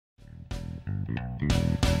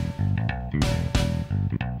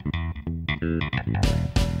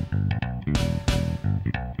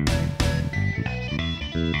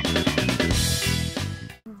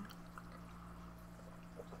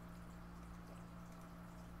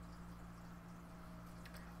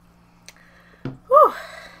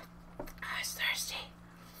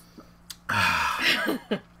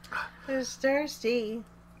is thirsty.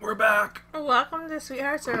 We're back. Welcome to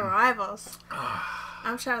Sweethearts or Rivals.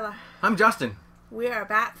 I'm Charlotte. I'm Justin. We are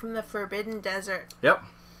back from the Forbidden Desert. Yep.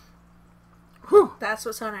 Whew. That's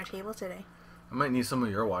what's on our table today. I might need some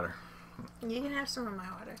of your water. You can have some of my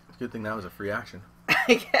water. Good thing that was a free action.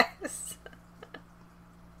 I guess.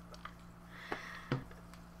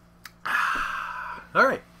 All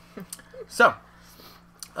right. So,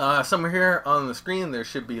 somewhere here on the screen there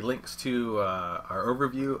should be links to our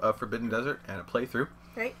overview of Forbidden Desert and a playthrough.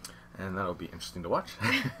 Right. And that'll be interesting to watch.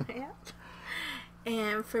 Yep.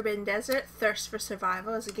 And Forbidden Desert, Thirst for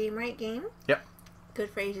Survival is a game game. Yep. Good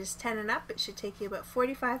for ages 10 and up. It should take you about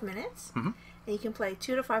 45 minutes. Mm-hmm. And you can play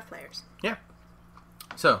 2 to 5 players. Yeah.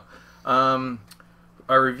 So, our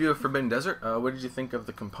review of Forbidden Desert, what did you think of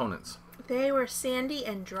the components? They were sandy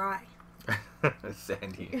and dry.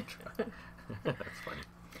 Sandy and dry. That's funny.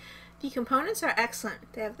 The components are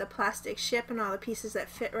excellent. They have the plastic ship and all the pieces that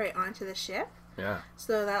fit right onto the ship. Yeah.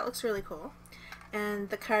 So that looks really cool. And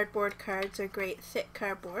the cardboard cards are great, thick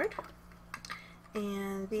cardboard.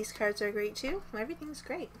 And these cards are great too. Everything's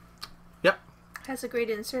great. Yep. Has a great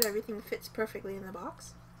insert. Everything fits perfectly in the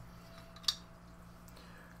box.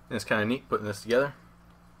 And it's kind of neat putting this together.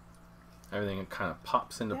 Everything kind of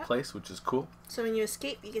pops into place, which is cool. So when you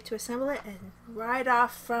escape, you get to assemble it and ride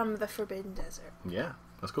off from the Forbidden Desert. Yeah,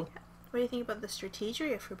 that's cool. Yeah. What do you think about the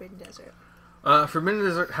strategy of Forbidden Desert? Forbidden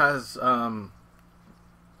Desert has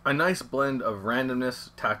a nice blend of randomness,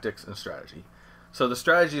 tactics, and strategy. So the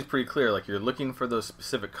strategy is pretty clear. Like, you're looking for those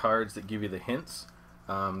specific cards that give you the hints,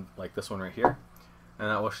 like this one right here. And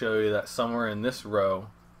that will show you that somewhere in this row,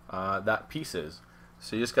 that piece is.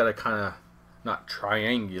 So you just got to kind of, not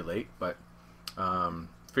triangulate, but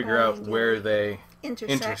figure out where they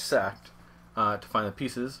intersect to find the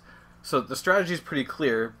pieces. So the strategy is pretty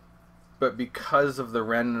clear, but because of the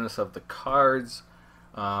randomness of the cards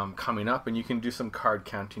coming up, and you can do some card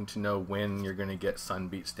counting to know when you're going to get sun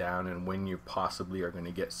beats down and when you possibly are going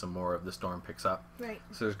to get some more of the storm picks up. Right.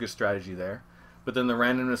 So there's good strategy there. But then the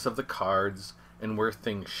randomness of the cards and where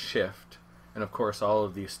things shift, and of course all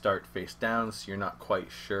of these start face down, so you're not quite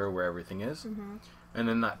sure where everything is. Mm-hmm. And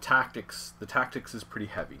then the tactics is pretty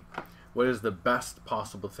heavy. What is the best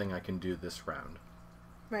possible thing I can do this round?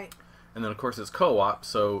 Right. And then of course it's co-op,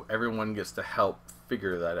 so everyone gets to help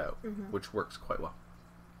figure that out, which works quite well.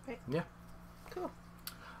 Right. Yeah. Cool.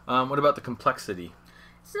 What about the complexity?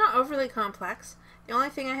 It's not overly complex. The only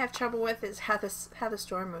thing I have trouble with is how the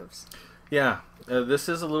storm moves. Yeah, this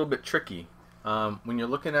is a little bit tricky. When you're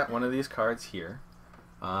looking at one of these cards here,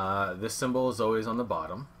 this symbol is always on the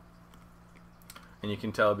bottom. And you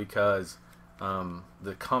can tell because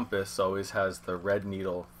the compass always has the red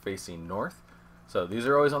needle facing north. So these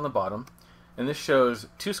are always on the bottom. And this shows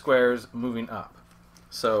 2 squares moving up.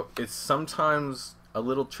 So it's sometimes a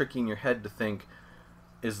little tricky in your head to think,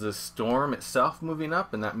 is the storm itself moving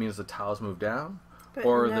up and that means the tiles move down? But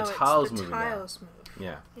or no, the tiles it's moving the tiles down? move.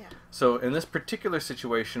 Yeah. Yeah. So in this particular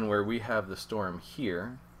situation where we have the storm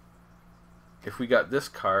here, if we got this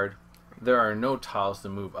card, there are no tiles to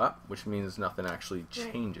move up, which means nothing actually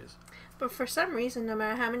changes. Right. But for some reason, no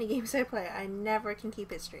matter how many games I play, I never can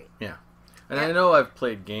keep it straight. Yeah. And I know I've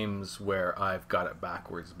played games where I've got it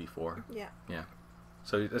backwards before. Yeah. Yeah.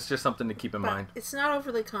 So it's just something to keep in mind. It's not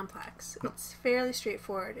overly complex. No. It's fairly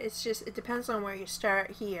straightforward. It's just, it depends on where you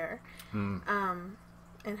start here.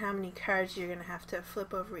 And how many cards you're going to have to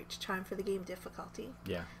flip over each time for the game difficulty.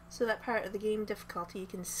 Yeah. So that part of the game difficulty, you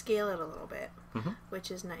can scale it a little bit,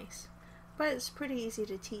 which is nice. But it's pretty easy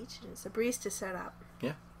to teach, and it's a breeze to set up.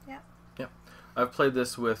 Yeah. Yeah. Yeah. I've played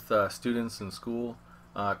this with students in school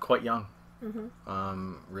quite young.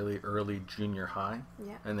 Really early junior high.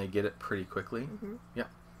 Yeah. And they get it pretty quickly. Yeah.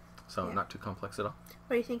 So not too complex at all.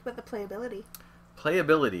 What do you think about the playability?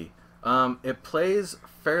 Playability. It plays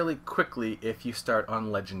fairly quickly if you start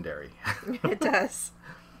on Legendary. It does.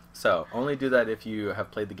 So, only do that if you have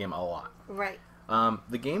played the game a lot. Right.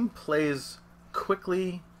 The game plays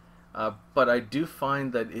quickly, but I do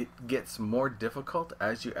find that it gets more difficult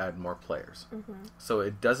as you add more players. So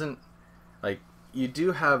it doesn't, like, you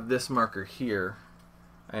do have this marker here,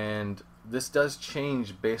 and this does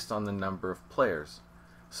change based on the number of players.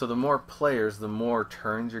 So the more players, the more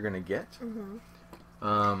turns you're going to get.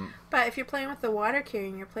 But if you're playing with the water carrier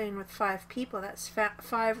and you're playing with 5 people, that's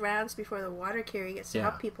 5 rounds before the water carrier gets to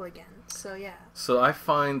help people again. So yeah. So I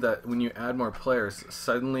find that when you add more players,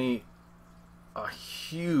 suddenly a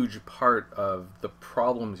huge part of the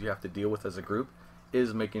problems you have to deal with as a group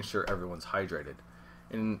is making sure everyone's hydrated.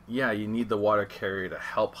 And yeah, you need the water carrier to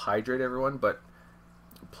help hydrate everyone, but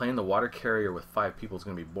playing the water carrier with 5 people is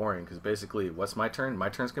going to be boring because basically, what's my turn? My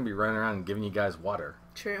turn's going to be running around and giving you guys water.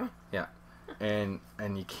 True. Yeah, and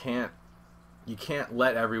you can't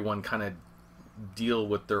let everyone kind of deal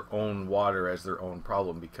with their own water as their own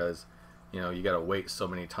problem because you got to wait so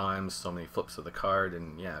many times, so many flips of the card,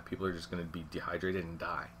 and yeah, people are just going to be dehydrated and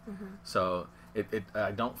die. So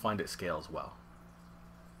I don't find it scales well.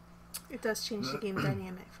 It does change the game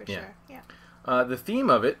dynamic for sure. Yeah. The theme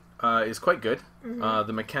of it is quite good.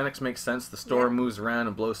 The mechanics make sense. The storm moves around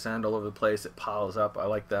and blows sand all over the place. It piles up. I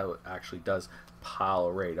like that. It actually does pile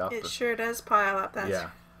right up. It sure does pile up.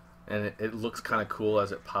 Yeah, and it looks kind of cool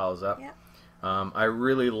as it piles up. Yeah. I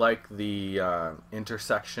really like the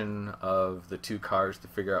intersection of the 2 cars to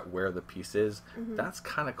figure out where the piece is. That's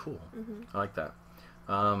kind of cool. I like that.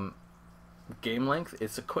 Game length,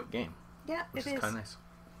 it's a quick game. Yeah, which is kind of nice.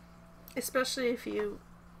 Especially if you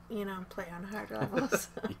play on hard levels.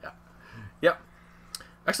 Yeah. Yep.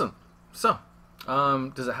 Excellent. So,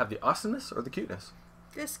 does it have the awesomeness or the cuteness?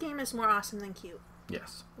 This game is more awesome than cute.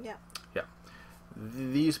 Yes. Yeah. Yeah.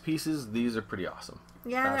 These pieces, these are pretty awesome.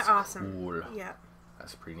 Yeah, That's they're awesome. Cool. Yeah.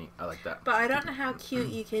 That's pretty neat. I like that. But I don't know how cute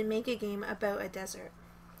you can make a game about a desert.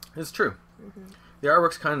 It's true. The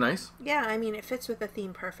artwork's kind of nice. Yeah, I mean, it fits with the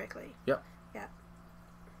theme perfectly. Yep. Yeah.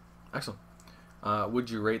 Excellent. Would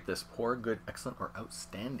you rate this poor, good, excellent, or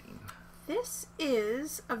outstanding? This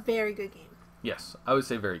is a very good game. Yes, I would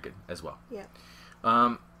say very good as well. Yeah.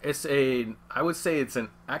 I would say it's an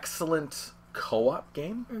excellent co-op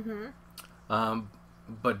game.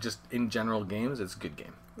 But just in general games, it's a good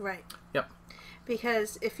game. Right. Yep.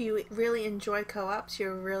 Because if you really enjoy co-ops,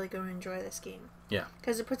 you're really going to enjoy this game. Yeah.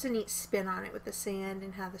 Because it puts a neat spin on it with the sand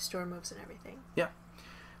and how the storm moves and everything. Yeah.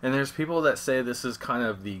 And there's people that say this is kind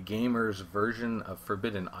of the gamer's version of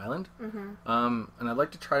Forbidden Island. And I'd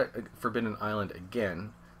like to try Forbidden Island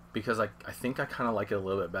again because I think I kind of like it a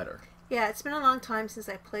little bit better. Yeah, it's been a long time since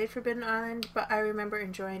I played Forbidden Island, but I remember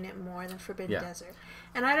enjoying it more than Forbidden Desert.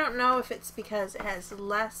 And I don't know if it's because it has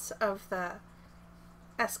less of the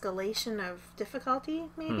escalation of difficulty,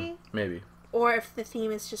 maybe? Maybe. Or if the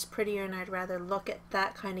theme is just prettier and I'd rather look at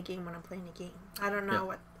that kind of game when I'm playing a game. I don't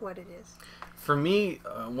know what it is. For me,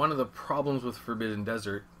 one of the problems with Forbidden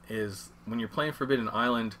Desert is when you're playing Forbidden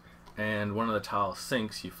Island and one of the tiles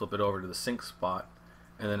sinks, you flip it over to the sink spot,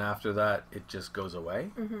 and then after that, it just goes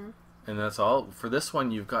away. And that's all. For this one,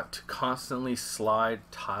 you've got to constantly slide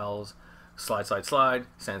tiles, slide, slide, slide,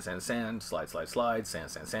 sand, sand, sand, slide, slide, slide, sand,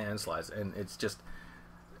 sand, sand, slides, and it's just...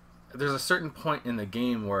 There's a certain point in the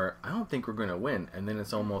game where I don't think we're going to win, and then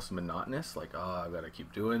it's almost monotonous, like, oh, I've got to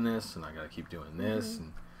keep doing this, and I got to keep doing this,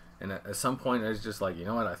 and at some point, it's just like, you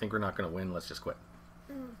know what, I think we're not going to win, let's just quit.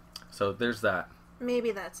 So there's that.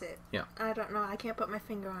 Maybe that's it. Yeah. I don't know, I can't put my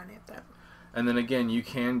finger on it, but... And then again, you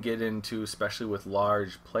can get into, especially with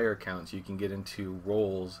large player counts, you can get into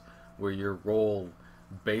roles where your role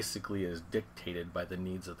basically is dictated by the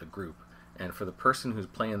needs of the group. And for the person who's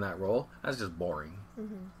playing that role, that's just boring.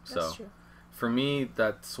 That's true. For me,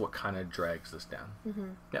 that's what kind of drags this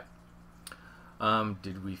down. Yep.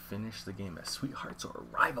 Did we finish the game as Sweethearts or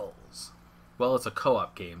Rivals? Well, it's a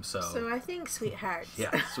co-op game, so... So I think Sweethearts.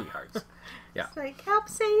 Yeah, Sweethearts. Yeah. It's like, help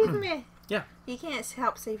save me. Yeah. You can't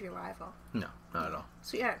help save your rival. No, not at all.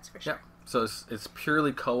 Sweethearts, for sure. Yeah. So it's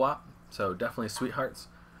purely co-op, so definitely Sweethearts.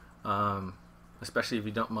 Especially if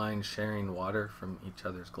you don't mind sharing water from each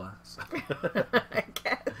other's glass. I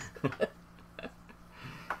guess.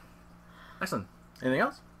 Excellent. Anything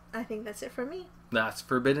else? I think that's it for me. That's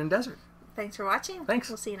Forbidden Desert. Thanks for watching. Thanks.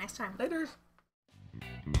 We'll see you next time. Later.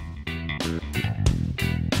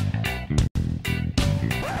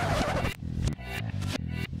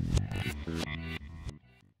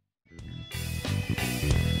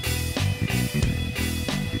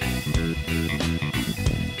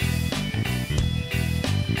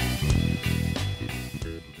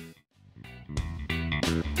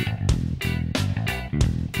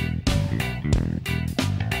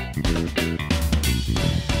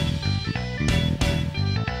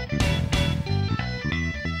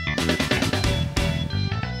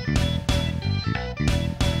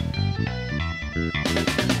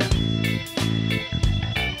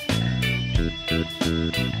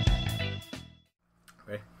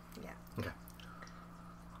 Ready? Yeah. Okay.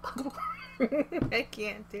 I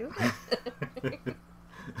can't do it.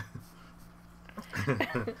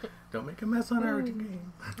 Don't make a mess on our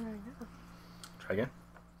game. I know. Try again.